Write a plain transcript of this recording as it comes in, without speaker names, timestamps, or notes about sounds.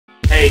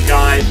Hey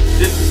guys,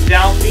 this is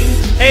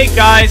Downphoenix. Hey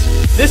guys,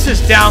 this is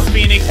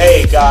Downphoenix.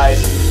 Hey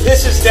guys,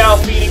 this is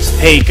Downphoenix.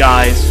 Hey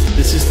guys,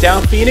 this is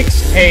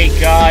Downphoenix. Hey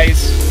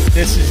guys,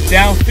 this is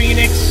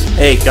Downphoenix.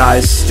 Hey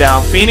guys,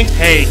 Downphoenix.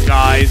 Hey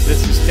guys,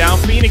 this is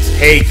Downphoenix.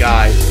 Hey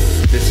guys,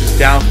 this is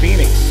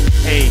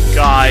Downphoenix. Hey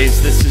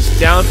guys, this is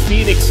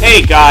Downphoenix.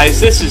 Hey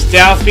guys, this is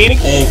Downphoenix.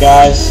 Hey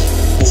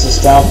guys, this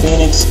is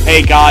Downphoenix.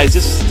 Hey guys,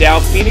 this is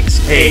Downphoenix.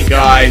 Hey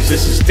guys,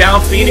 this is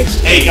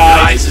Downphoenix. Hey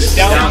guys, this is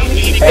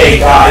Downphoenix. Hey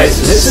guys,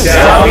 this is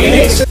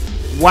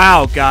Downphoenix.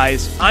 Wow,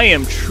 guys, I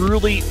am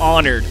truly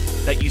honored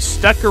that you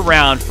stuck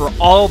around for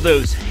all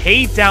those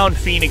Hey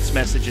Downphoenix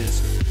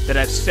messages that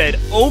I've said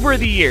over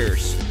the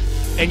years.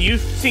 And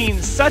you've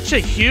seen such a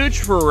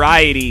huge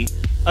variety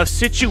of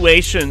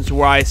situations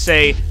where I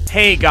say,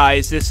 hey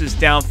guys, this is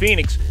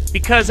Downphoenix,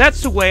 because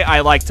that's the way I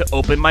like to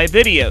open my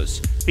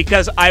videos.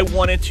 Because I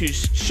wanted to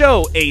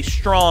show a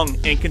strong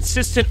and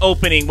consistent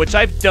opening, which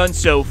I've done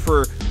so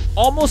for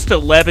almost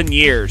 11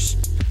 years.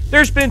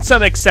 There's been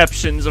some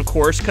exceptions, of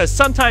course, because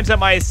sometimes I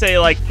might say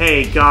like,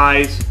 hey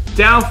guys,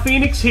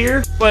 Downphoenix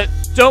here, but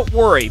don't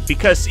worry,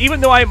 because even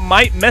though I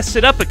might mess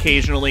it up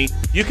occasionally,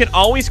 you can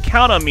always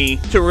count on me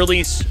to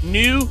release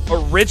new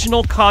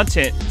original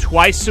content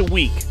twice a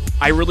week.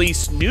 I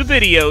release new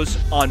videos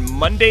on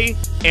Monday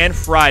and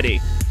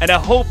Friday, and I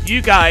hope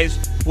you guys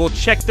will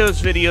check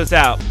those videos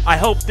out. I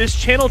hope this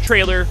channel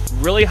trailer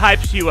really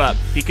hypes you up,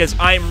 because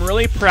I'm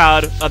really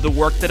proud of the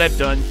work that I've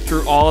done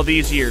through all of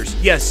these years.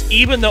 Yes,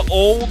 even the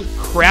old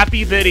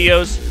crappy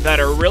videos that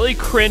are really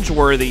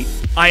cringeworthy,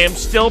 I am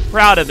still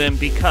proud of them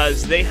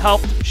because they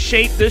helped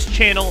shape this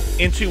channel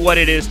into what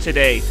it is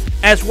today,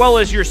 as well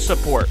as your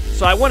support.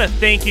 So I want to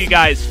thank you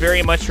guys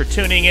very much for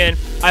tuning in.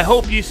 I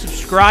hope you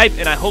subscribe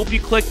and I hope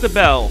you click the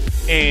bell,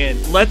 and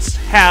let's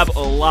have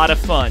a lot of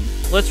fun.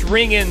 Let's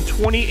ring in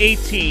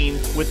 2018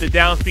 with the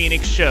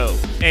Downphoenix show.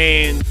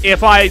 And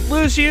if I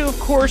lose you, of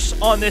course,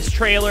 on this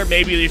trailer,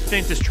 maybe you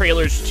think this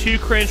trailer is too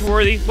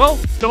cringeworthy, well,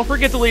 don't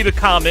forget to leave a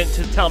comment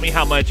to tell me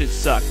how much it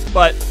sucked.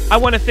 But I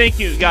want to thank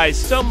you guys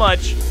so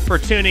much for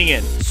tuning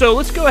in. So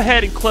let's go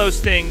ahead and close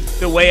things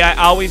the way I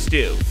always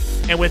do.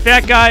 And with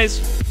that,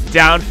 guys,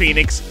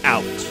 Downphoenix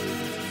out.